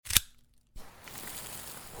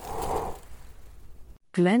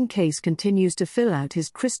Glenn Case continues to fill out his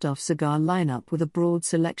Kristoff cigar lineup with a broad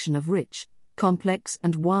selection of rich, complex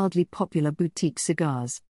and wildly popular boutique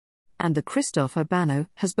cigars. And the Kristoff Habano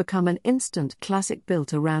has become an instant classic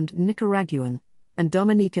built around Nicaraguan and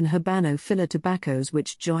Dominican Habano filler tobaccos,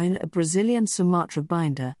 which join a Brazilian Sumatra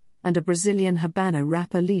binder and a Brazilian Habano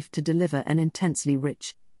wrapper leaf to deliver an intensely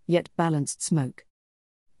rich, yet balanced smoke.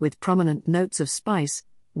 With prominent notes of spice,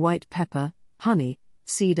 white pepper, honey,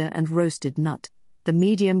 cedar and roasted nut, the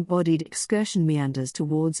medium-bodied excursion meanders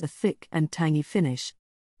towards a thick and tangy finish.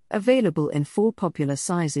 Available in 4 popular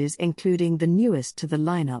sizes including the newest to the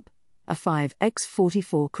lineup, a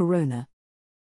 5x44 Corona,